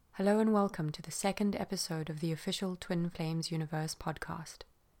Hello and welcome to the second episode of the official Twin Flames Universe podcast.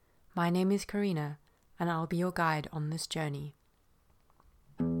 My name is Karina, and I'll be your guide on this journey.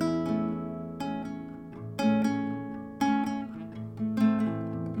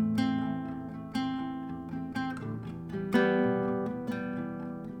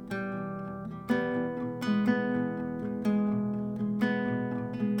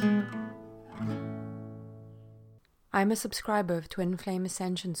 I'm a subscriber of Twin Flame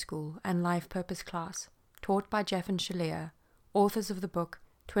Ascension School and Life Purpose class, taught by Jeff and Shalia, authors of the book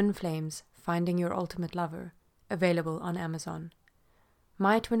Twin Flames: Finding Your Ultimate Lover, available on Amazon.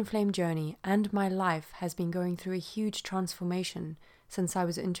 My twin flame journey and my life has been going through a huge transformation since I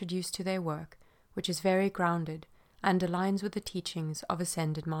was introduced to their work, which is very grounded and aligns with the teachings of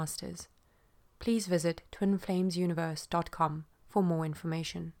Ascended Masters. Please visit twinflamesuniverse.com for more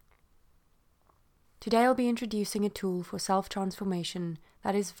information. Today I'll be introducing a tool for self-transformation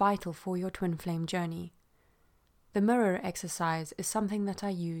that is vital for your twin flame journey. The mirror exercise is something that I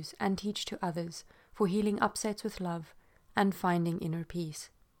use and teach to others for healing upsets with love and finding inner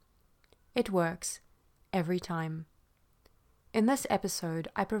peace. It works every time. In this episode,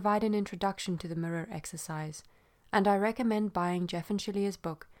 I provide an introduction to the mirror exercise, and I recommend buying Jeff and Shalia's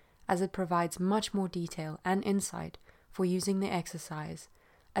book as it provides much more detail and insight for using the exercise,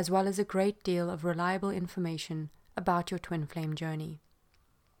 as well as a great deal of reliable information about your twin flame journey.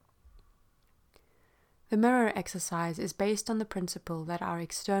 The mirror exercise is based on the principle that our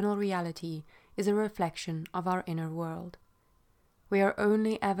external reality is a reflection of our inner world. We are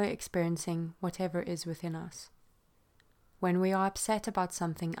only ever experiencing whatever is within us. When we are upset about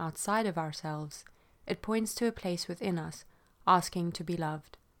something outside of ourselves, it points to a place within us asking to be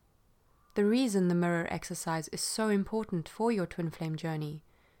loved. The reason the mirror exercise is so important for your twin flame journey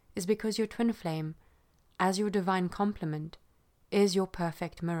is because your twin flame, as your divine complement, is your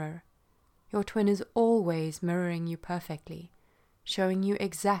perfect mirror. Your twin is always mirroring you perfectly, showing you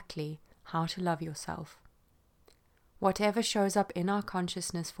exactly how to love yourself. Whatever shows up in our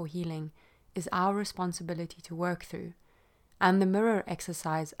consciousness for healing is our responsibility to work through, and the mirror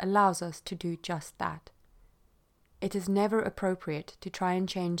exercise allows us to do just that. It is never appropriate to try and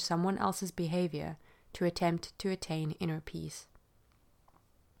change someone else's behavior to attempt to attain inner peace.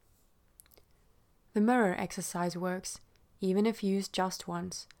 The mirror exercise works even if used just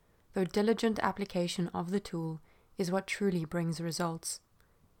once, though diligent application of the tool is what truly brings results.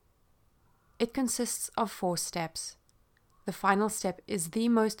 It consists of 4 steps. The final step is the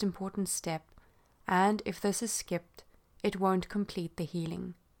most important step, and if this is skipped, it won't complete the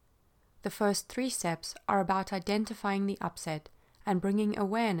healing. The first 3 steps are about identifying the upset and bringing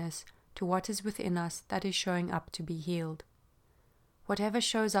awareness to what is within us that is showing up to be healed. Whatever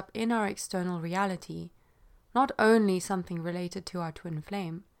shows up in our external reality, not only something related to our twin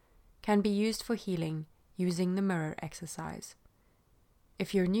flame, can be used for healing using the mirror exercise.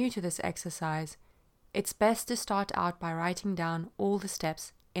 If you're new to this exercise, it's best to start out by writing down all the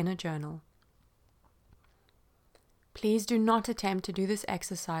steps in a journal. Please do not attempt to do this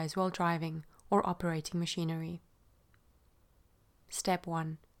exercise while driving or operating machinery. Step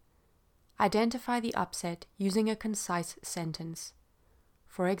 1. Identify the upset using a concise sentence.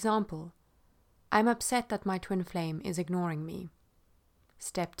 For example, I'm upset that my twin flame is ignoring me.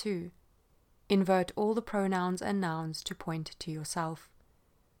 Step 2. Invert all the pronouns and nouns to point to yourself.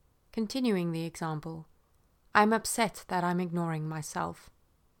 Continuing the example, I'm upset that I'm ignoring myself.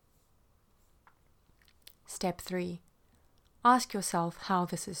 Step 3. Ask yourself how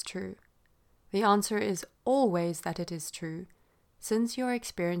this is true. The answer is always that it is true, since you're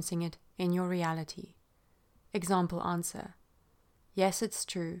experiencing it in your reality. Example answer. Yes, it's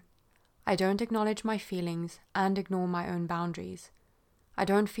true. I don't acknowledge my feelings and ignore my own boundaries. I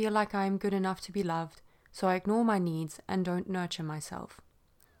don't feel like I am good enough to be loved, so I ignore my needs and don't nurture myself.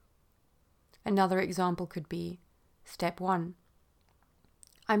 Another example could be, Step 1.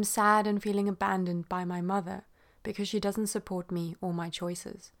 I'm sad and feeling abandoned by my mother because she doesn't support me or my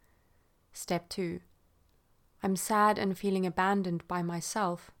choices. Step 2. I'm sad and feeling abandoned by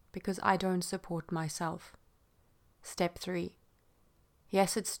myself because I don't support myself. Step 3.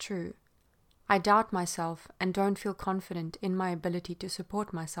 Yes, it's true. I doubt myself and don't feel confident in my ability to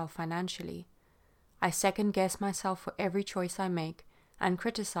support myself financially. I second guess myself for every choice I make and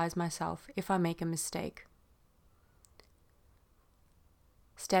criticize myself if I make a mistake.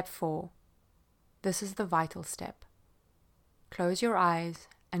 Step 4. This is the vital step. Close your eyes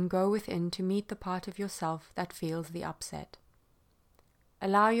and go within to meet the part of yourself that feels the upset.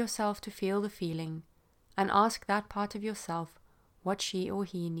 Allow yourself to feel the feeling and ask that part of yourself what she or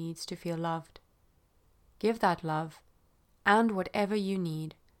he needs to feel loved. Give that love, and whatever you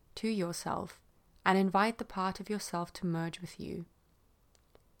need, to yourself and invite the part of yourself to merge with you.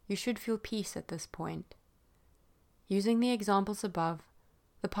 You should feel peace at this point. Using the examples above,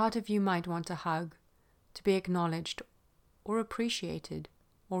 the part of you might want a hug, to be acknowledged or appreciated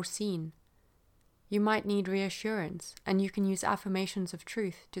or seen. You might need reassurance, and you can use affirmations of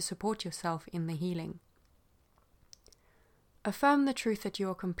truth to support yourself in the healing. Affirm the truth that you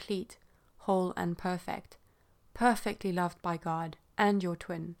are complete, whole, and perfect, perfectly loved by God and your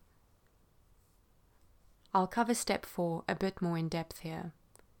twin. I'll cover step 4 a bit more in depth here.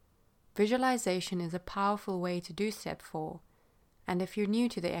 Visualization is a powerful way to do step 4, and if you're new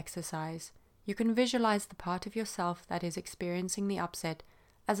to the exercise, you can visualize the part of yourself that is experiencing the upset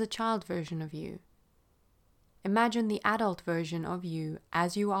as a child version of you. Imagine the adult version of you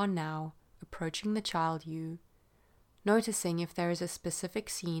as you are now, approaching the child you, noticing if there is a specific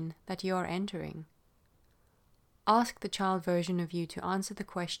scene that you are entering. Ask the child version of you to answer the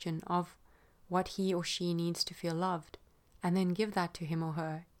question of what he or she needs to feel loved, and then give that to him or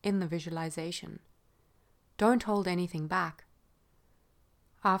her in the visualization. Don't hold anything back.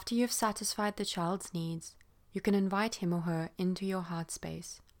 After you've satisfied the child's needs, you can invite him or her into your heart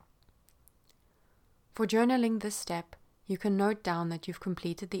space. For journaling this step, you can note down that you've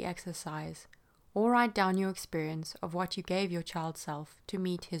completed the exercise, or write down your experience of what you gave your child self to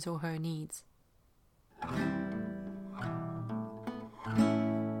meet his or her needs.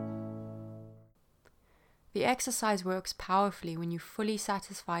 The exercise works powerfully when you fully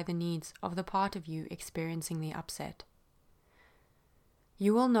satisfy the needs of the part of you experiencing the upset.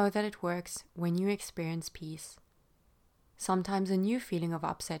 You will know that it works when you experience peace. Sometimes a new feeling of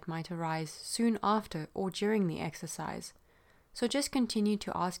upset might arise soon after or during the exercise, so just continue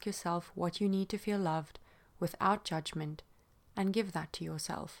to ask yourself what you need to feel loved without judgment, and give that to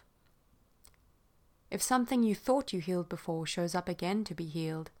yourself. If something you thought you healed before shows up again to be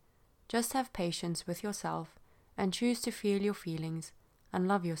healed, just have patience with yourself and choose to feel your feelings and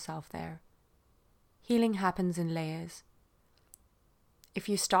love yourself there. Healing happens in layers. If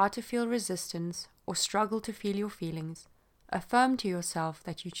you start to feel resistance or struggle to feel your feelings, affirm to yourself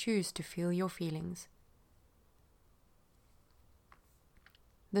that you choose to feel your feelings.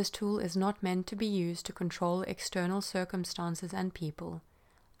 This tool is not meant to be used to control external circumstances and people,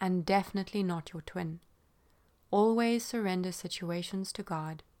 and definitely not your twin. Always surrender situations to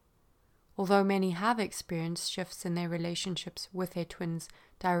God. Although many have experienced shifts in their relationships with their twins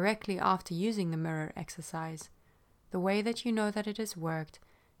directly after using the mirror exercise, the way that you know that it has worked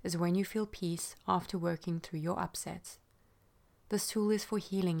is when you feel peace after working through your upsets. This tool is for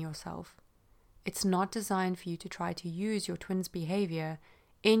healing yourself. It's not designed for you to try to use your twin's behavior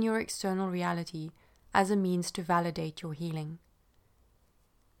in your external reality as a means to validate your healing.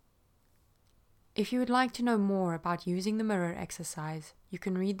 If you would like to know more about using the mirror exercise, you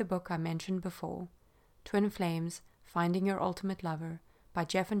can read the book I mentioned before, Twin Flames: Finding Your Ultimate Lover by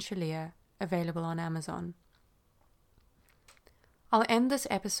Jeff and Shalia, available on Amazon. I'll end this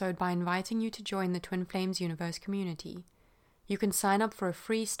episode by inviting you to join the Twin Flames Universe community. You can sign up for a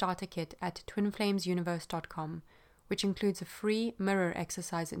free starter kit at twinflamesuniverse.com, which includes a free mirror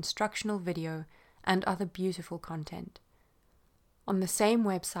exercise instructional video and other beautiful content. On the same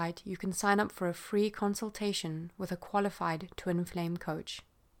website, you can sign up for a free consultation with a qualified Twin Flame coach.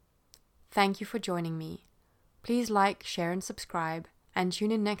 Thank you for joining me. Please like, share, and subscribe, and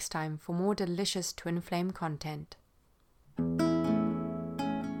tune in next time for more delicious Twin Flame content.